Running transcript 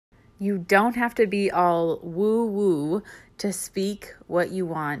You don't have to be all woo-woo to speak what you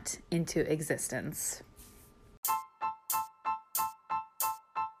want into existence.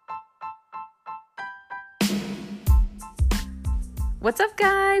 What's up,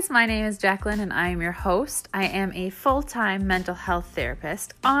 guys? My name is Jacqueline and I am your host. I am a full-time mental health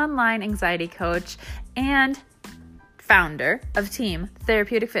therapist, online anxiety coach, and founder of Team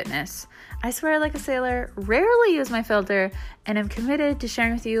Therapeutic Fitness. I swear like a sailor, rarely use my filter, and am committed to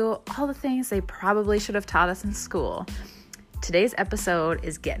sharing with you all the things they probably should have taught us in school. Today's episode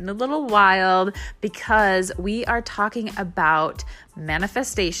is getting a little wild because we are talking about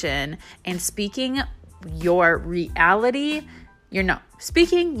manifestation and speaking your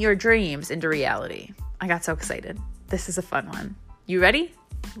dreams into reality. I got so excited. This is a fun one. You ready?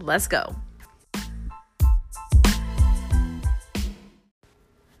 Let's go.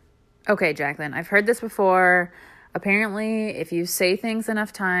 Okay, Jacqueline, I've heard this before. Apparently, if you say things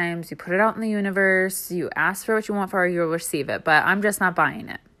enough times, you put it out in the universe, you ask for what you want for it, you'll receive it. But I'm just not buying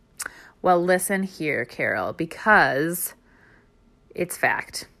it. Well, listen here, Carol, because it's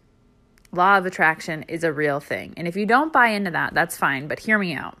fact. Law of attraction is a real thing. And if you don't buy into that, that's fine. But hear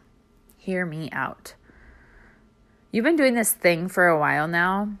me out. Hear me out. You've been doing this thing for a while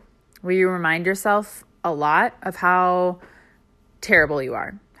now where you remind yourself a lot of how terrible you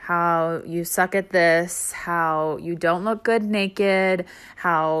are. How you suck at this, how you don't look good naked,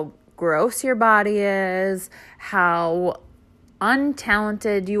 how gross your body is, how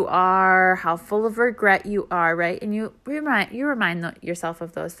untalented you are, how full of regret you are, right? And you remind yourself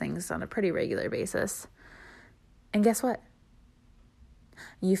of those things on a pretty regular basis. And guess what?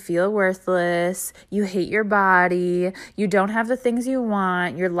 You feel worthless, you hate your body, you don't have the things you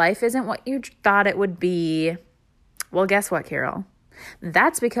want, your life isn't what you thought it would be. Well, guess what, Carol?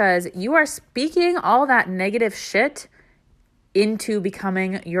 That's because you are speaking all that negative shit into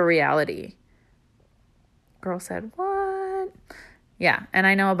becoming your reality. Girl said, what? Yeah, and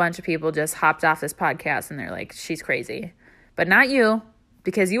I know a bunch of people just hopped off this podcast and they're like, she's crazy. But not you,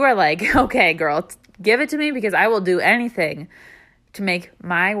 because you are like, okay, girl, give it to me because I will do anything to make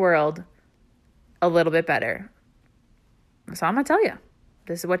my world a little bit better. So I'm going to tell you,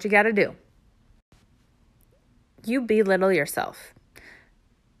 this is what you got to do. You belittle yourself.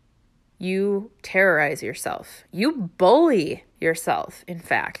 You terrorize yourself. You bully yourself, in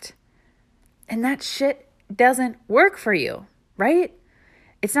fact. And that shit doesn't work for you, right?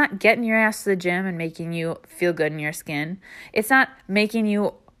 It's not getting your ass to the gym and making you feel good in your skin. It's not making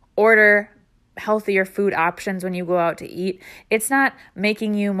you order healthier food options when you go out to eat. It's not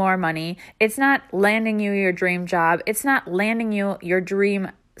making you more money. It's not landing you your dream job. It's not landing you your dream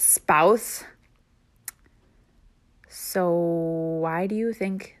spouse. So why do you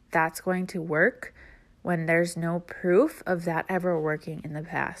think that's going to work when there's no proof of that ever working in the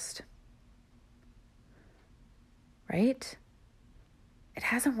past? Right? It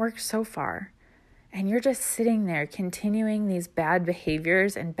hasn't worked so far. And you're just sitting there continuing these bad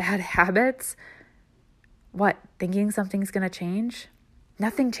behaviors and bad habits. What? Thinking something's going to change?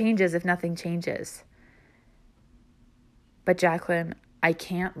 Nothing changes if nothing changes. But Jacqueline, I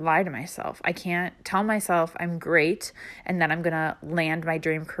can't lie to myself. I can't tell myself I'm great and that I'm going to land my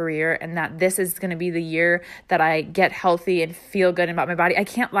dream career and that this is going to be the year that I get healthy and feel good about my body. I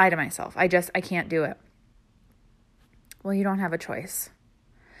can't lie to myself. I can't do it. Well, you don't have a choice.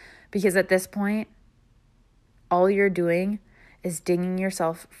 Because at this point, all you're doing is digging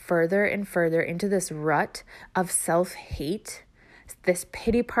yourself further and further into this rut of self-hate, this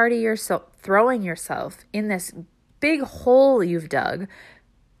pity party you're throwing yourself in this big hole you've dug.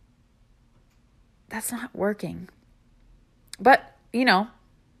 That's not working. But,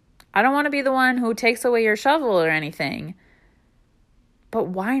 I don't want to be the one who takes away your shovel or anything. But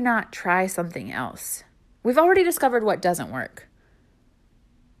why not try something else? We've already discovered what doesn't work.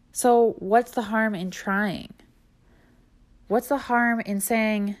 So what's the harm in trying? What's the harm in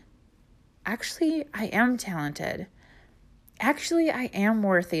saying, actually, I am talented. Actually, I am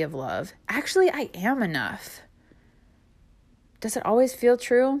worthy of love. Actually, I am enough. Does it always feel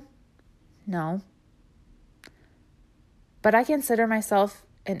true? No. But I consider myself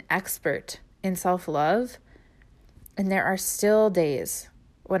an expert in self-love, and there are still days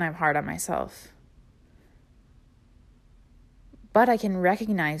when I'm hard on myself. But I can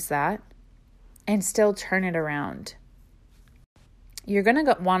recognize that and still turn it around. You're going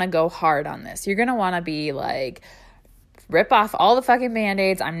to want to go hard on this. You're going to want to be like, rip off all the fucking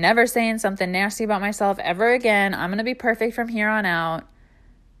Band-Aids. I'm never saying something nasty about myself ever again. I'm going to be perfect from here on out.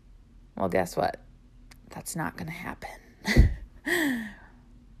 Well, guess what? That's not going to happen.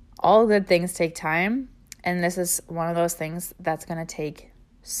 All good things take time. And this is one of those things that's going to take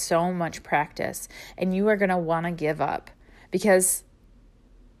so much practice, and you are going to want to give up because,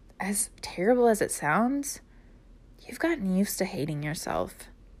 as terrible as it sounds, you've gotten used to hating yourself.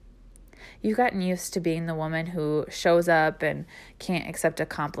 You've gotten used to being the woman who shows up and can't accept a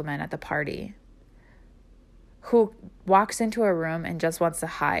compliment at the party, who walks into a room and just wants to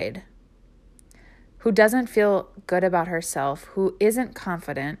hide, who doesn't feel good about herself, who isn't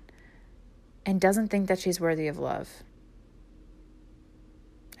confident, and doesn't think that she's worthy of love.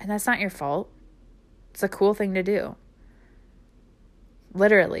 And that's not your fault. It's a cool thing to do.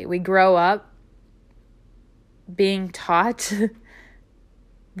 Literally, we grow up being taught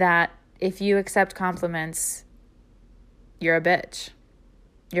that if you accept compliments, you're a bitch.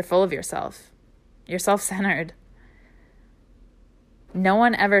 You're full of yourself. You're self-centered. No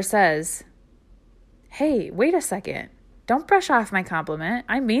one ever says, hey, wait a second. Don't brush off my compliment.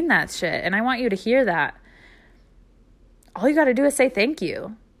 I mean that shit, and I want you to hear that. All you got to do is say thank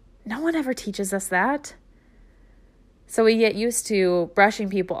you. No one ever teaches us that. So we get used to brushing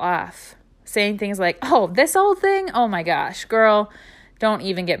people off, saying things like, oh, this old thing? Oh my gosh, girl, don't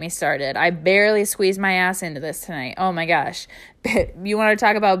even get me started. I barely squeezed my ass into this tonight. Oh my gosh. You want to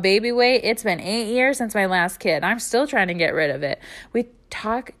talk about baby weight? It's been 8 years since my last kid. I'm still trying to get rid of it. We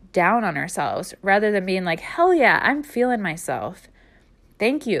talk down on ourselves rather than being like, hell yeah, I'm feeling myself.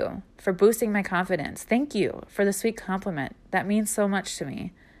 Thank you for boosting my confidence. Thank you for the sweet compliment. That means so much to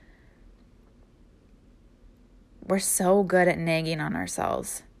me. We're so good at nagging on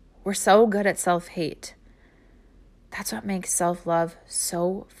ourselves. We're so good at self-hate. That's what makes self-love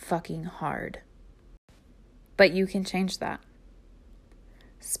so fucking hard. But you can change that.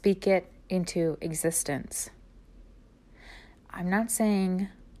 Speak it into existence. I'm not saying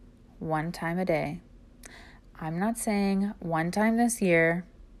one time a day. I'm not saying one time this year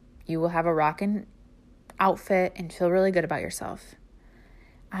you will have a rockin' outfit and feel really good about yourself.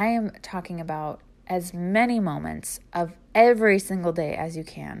 I am talking about as many moments of every single day as you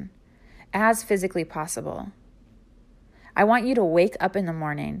can, as physically possible. I want you to wake up in the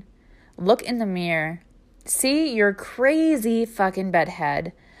morning, look in the mirror, see your crazy fucking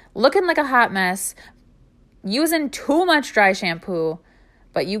bedhead, looking like a hot mess, using too much dry shampoo,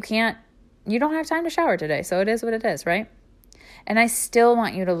 but you don't have time to shower today, so it is what it is, right? And I still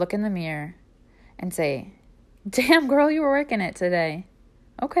want you to look in the mirror and say, damn girl, you were working it today.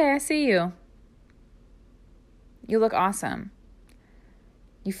 Okay, I see you. You look awesome.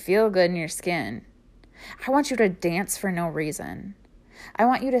 You feel good in your skin. I want you to dance for no reason. I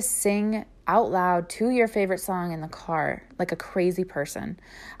want you to sing out loud to your favorite song in the car like a crazy person.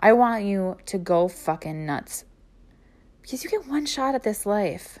 I want you to go fucking nuts. Because you get one shot at this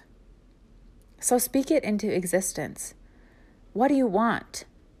life. So speak it into existence. What do you want?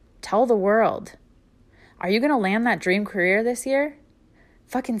 Tell the world. Are you going to land that dream career this year?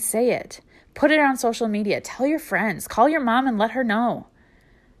 Fucking say it. Put it on social media. Tell your friends. Call your mom and let her know.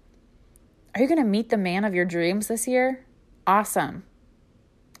 Are you going to meet the man of your dreams this year? Awesome.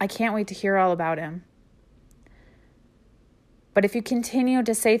 I can't wait to hear all about him. But if you continue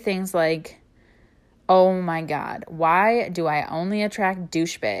to say things like, oh my God, why do I only attract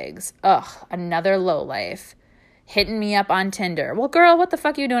douchebags? Ugh, another lowlife. Hitting me up on Tinder. Well, girl, what the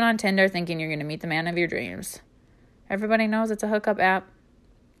fuck are you doing on Tinder thinking you're going to meet the man of your dreams? Everybody knows it's a hookup app.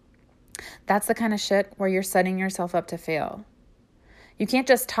 That's the kind of shit where you're setting yourself up to fail. You can't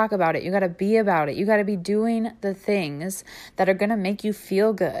just talk about it. You got to be about it. You got to be doing the things that are going to make you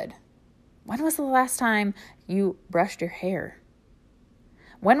feel good. When was the last time you brushed your hair?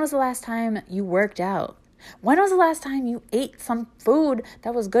 When was the last time you worked out? When was the last time you ate some food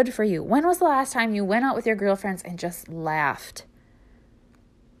that was good for you? When was the last time you went out with your girlfriends and just laughed?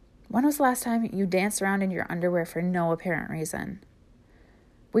 When was the last time you danced around in your underwear for no apparent reason?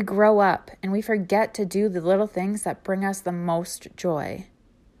 We grow up and we forget to do the little things that bring us the most joy.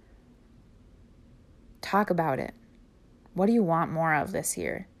 Talk about it. What do you want more of this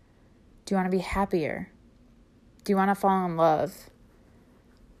year? Do you want to be happier? Do you want to fall in love?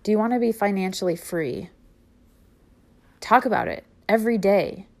 Do you want to be financially free? Talk about it every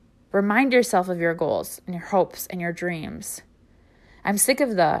day. Remind yourself of your goals and your hopes and your dreams. I'm sick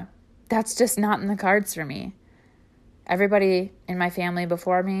of that's just not in the cards for me. Everybody in my family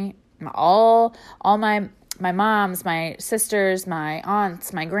before me, all my moms, my sisters, my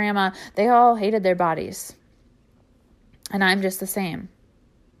aunts, my grandma, they all hated their bodies. And I'm just the same.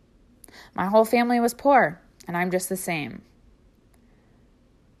 My whole family was poor, and I'm just the same.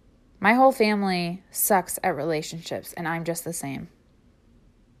 My whole family sucks at relationships, and I'm just the same.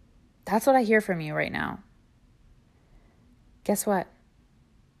 That's what I hear from you right now. Guess what?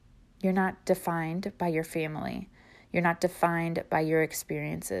 You're not defined by your family. You're not defined by your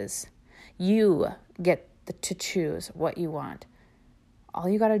experiences. You get to choose what you want. All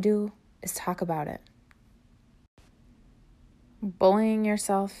you got to do is talk about it. Bullying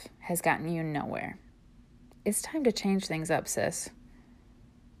yourself has gotten you nowhere. It's time to change things up, sis.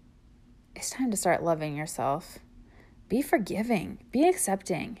 It's time to start loving yourself. Be forgiving. Be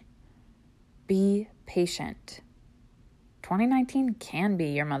accepting. Be patient. 2019 can be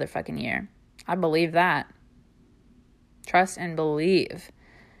your motherfucking year. I believe that. Trust and believe.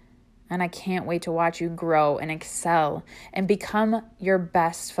 And I can't wait to watch you grow and excel and become your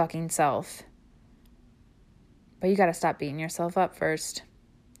best fucking self. But you gotta stop beating yourself up first.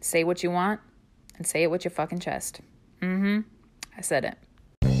 Say what you want and say it with your fucking chest. I said it.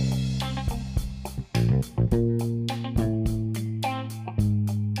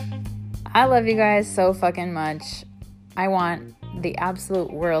 I love you guys so fucking much. I want the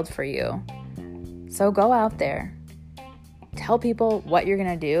absolute world for you. So go out there. Tell people what you're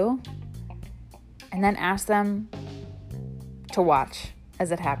gonna do. And then ask them to watch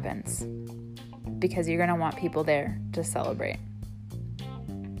as it happens. Because you're gonna want people there to celebrate.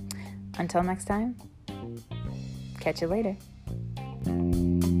 Until next time, catch you later.